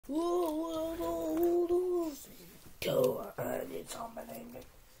Go on, it's on my name.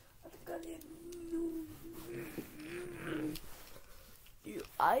 You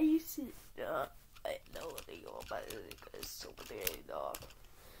ice it up. I know what they go about it because so many dog.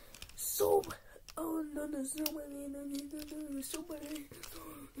 So oh no, there's so many, so many.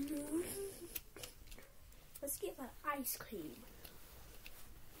 Let's get my ice cream.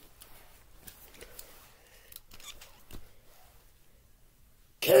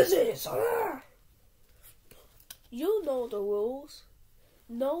 Kisses! You know the rules.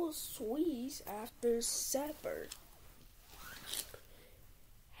 No sweets after supper.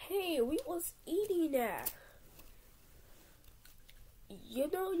 Hey, we was eating that. You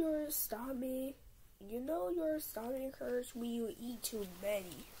know your stomach hurts when you eat too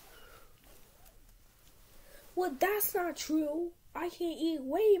many. Well, that's not true. I can eat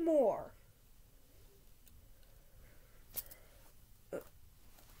way more.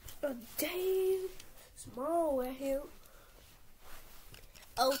 A damn small with him.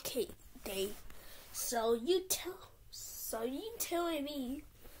 Okay, Dave. So you telling me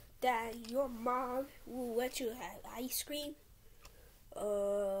that your mom will let you have ice cream?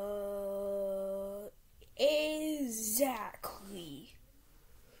 Exactly.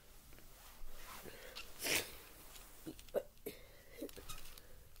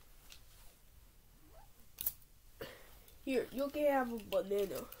 Here, you can have a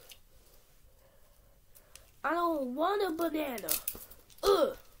banana. I don't want a banana.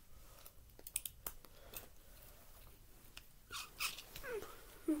 Ugh.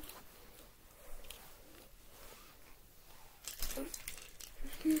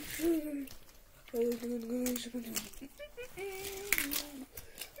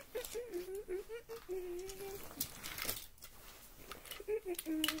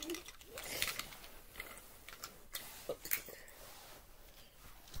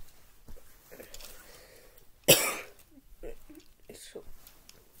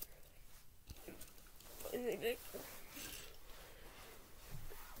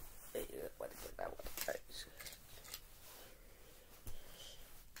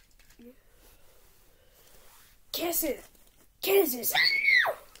 Kisses.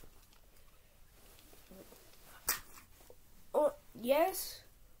 Oh, yes.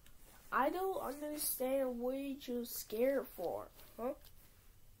 I don't understand what you're scared for, huh?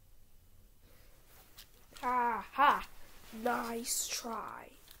 Ha ha. Nice try.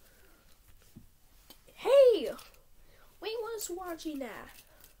 Hey, we was watching that.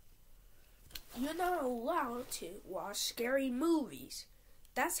 You're not allowed to watch scary movies.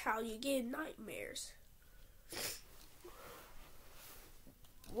 That's how you get nightmares.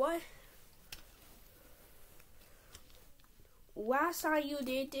 What? Last time you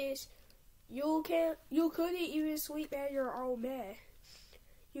did this, you couldn't even sleep at your own bed.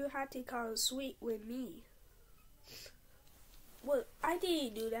 You had to come sleep with me. Well, I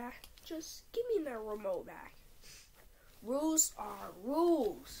didn't do that. Just give me the remote back. Rules are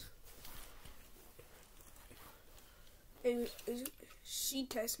rules. And she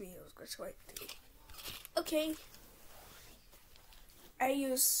texted me. I was going to okay. And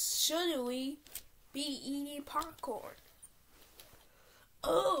you shouldn't be eating popcorn.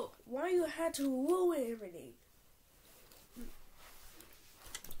 Oh, why you had to ruin everything?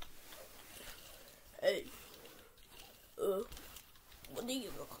 Hey, what do you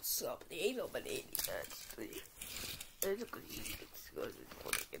look up? They ain't nobody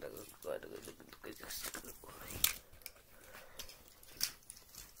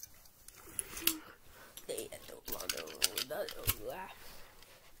they don't want to laugh.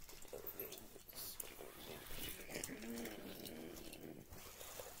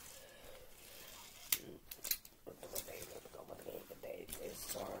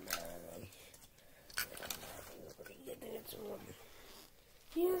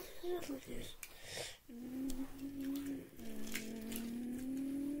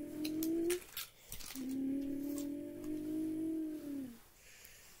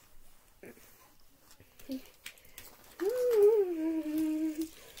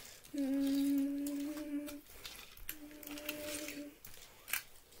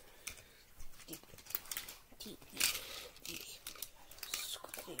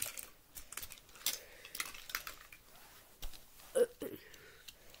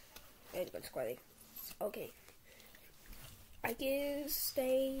 Okay. I can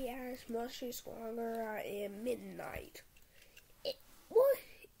stay as much as longer at midnight. What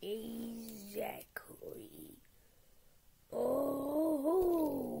exactly? Oh,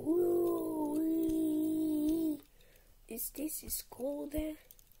 is this school then?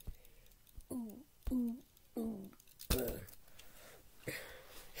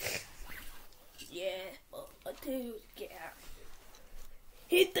 Yeah, I tell you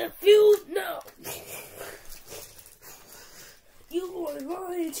Hit the fuse now. You going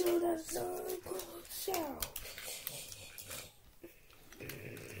run until the sun goes out.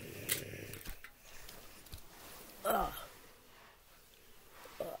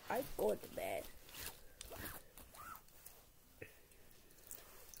 I'm going to bed.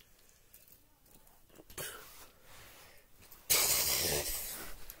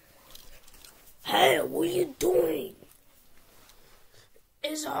 Hey, what are you doing?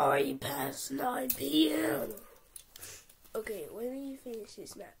 It's already past 9 p.m. Okay, when you finish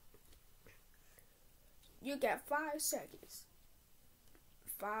this map, you got 5 seconds.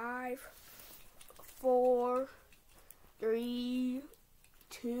 5, 4, 3,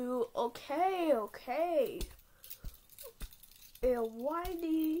 2. Okay. And why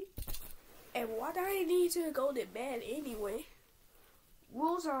do I need to go to bed anyway?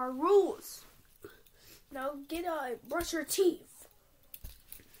 Rules are rules. Now get up and brush your teeth.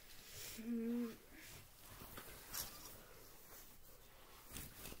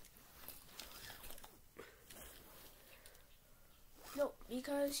 No,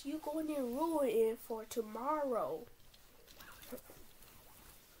 because you're going to ruin it for tomorrow.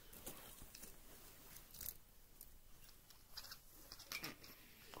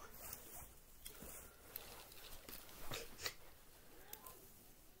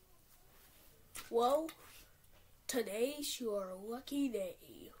 Well, today's your lucky day.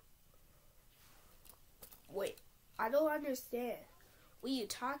 Wait, I don't understand. What are you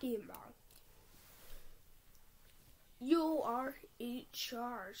talking about? You are in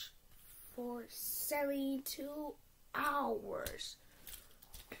charge for 72 hours.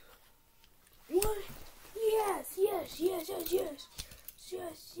 What? Yes.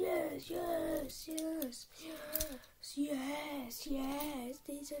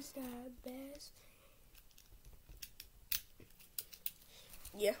 This is the best.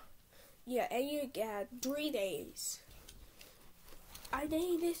 Yeah, and you got 3 days. I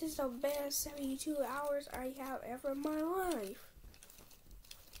think this is the best 72 hours I have ever in my life.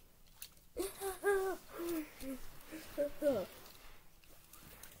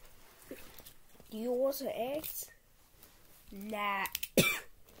 Do you want some eggs? Nah.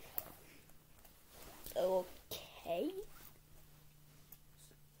 Okay.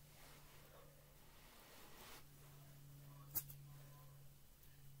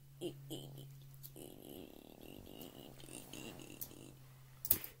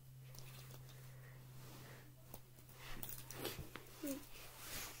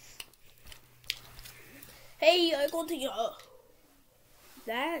 Hey, I got the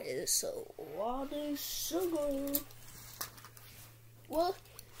that is a lot of sugar. Well,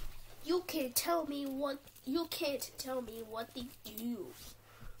 you can't tell me what to do.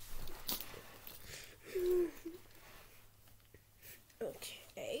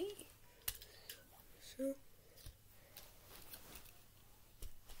 Okay. So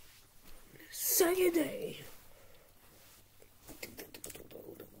second day.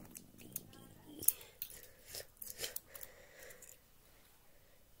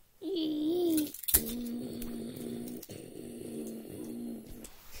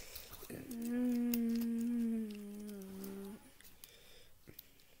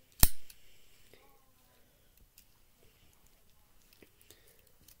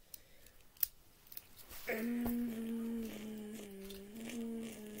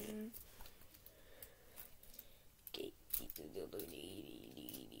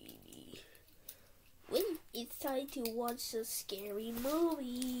 When it's time to watch some scary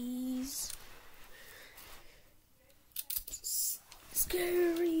movies.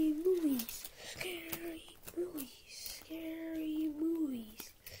 Scary movies. Hey.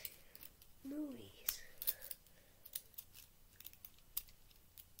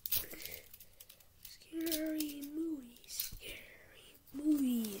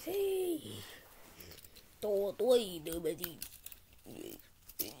 多对的吧你。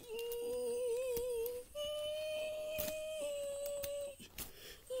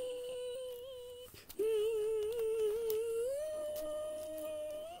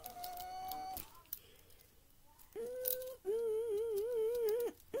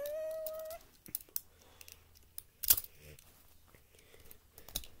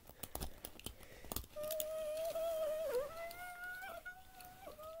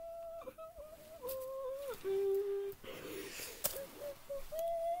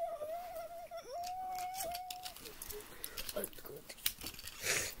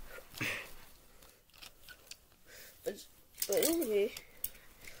But anyway,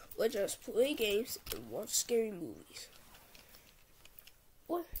 let's just play games and watch scary movies.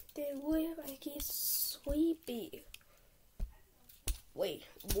 What? Then what if I get sleepy? Wait,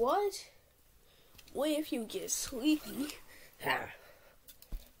 what? What if you get sleepy?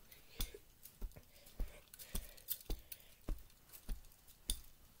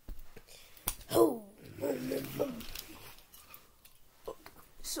 Oh,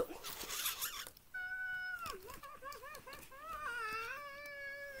 so.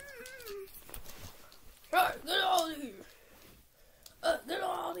 Alright, get out of here! Get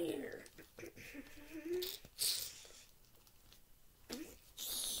out of here!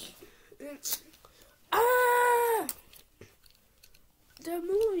 Ah! The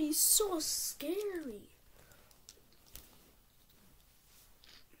movie's so scary.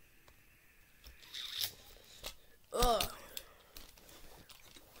 Ugh.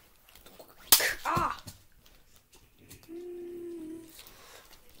 Ah!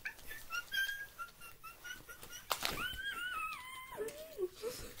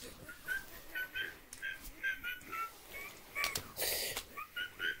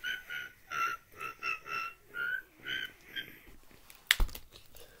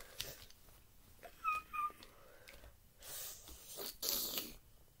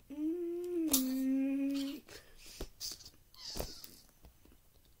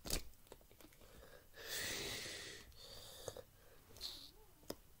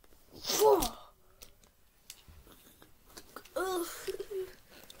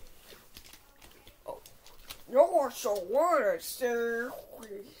 You're so weird, sir.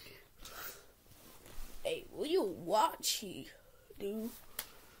 Hey, what are you watching, dude?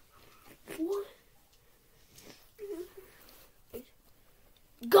 What?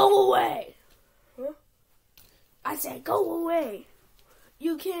 Go away! Huh? I said go away.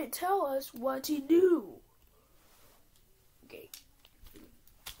 You can't tell us what to do. Okay.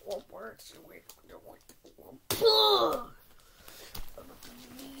 What words do we do?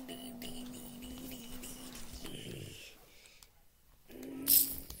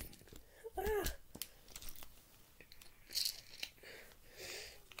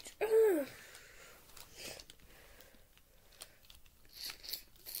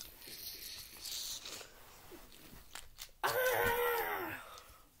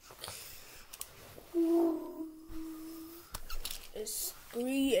 It's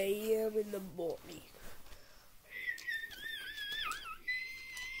 3 a.m. in the morning.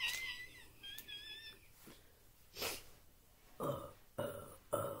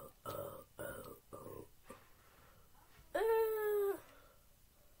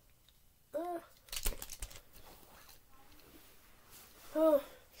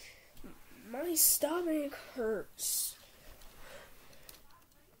 My stomach hurts.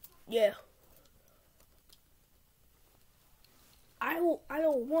 Yeah. I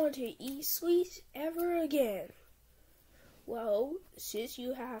don't want to eat sweets ever again. Well, since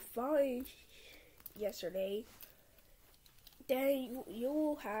you have fun yesterday, then you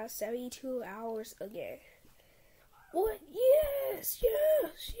will have 72 hours again. What? Yes!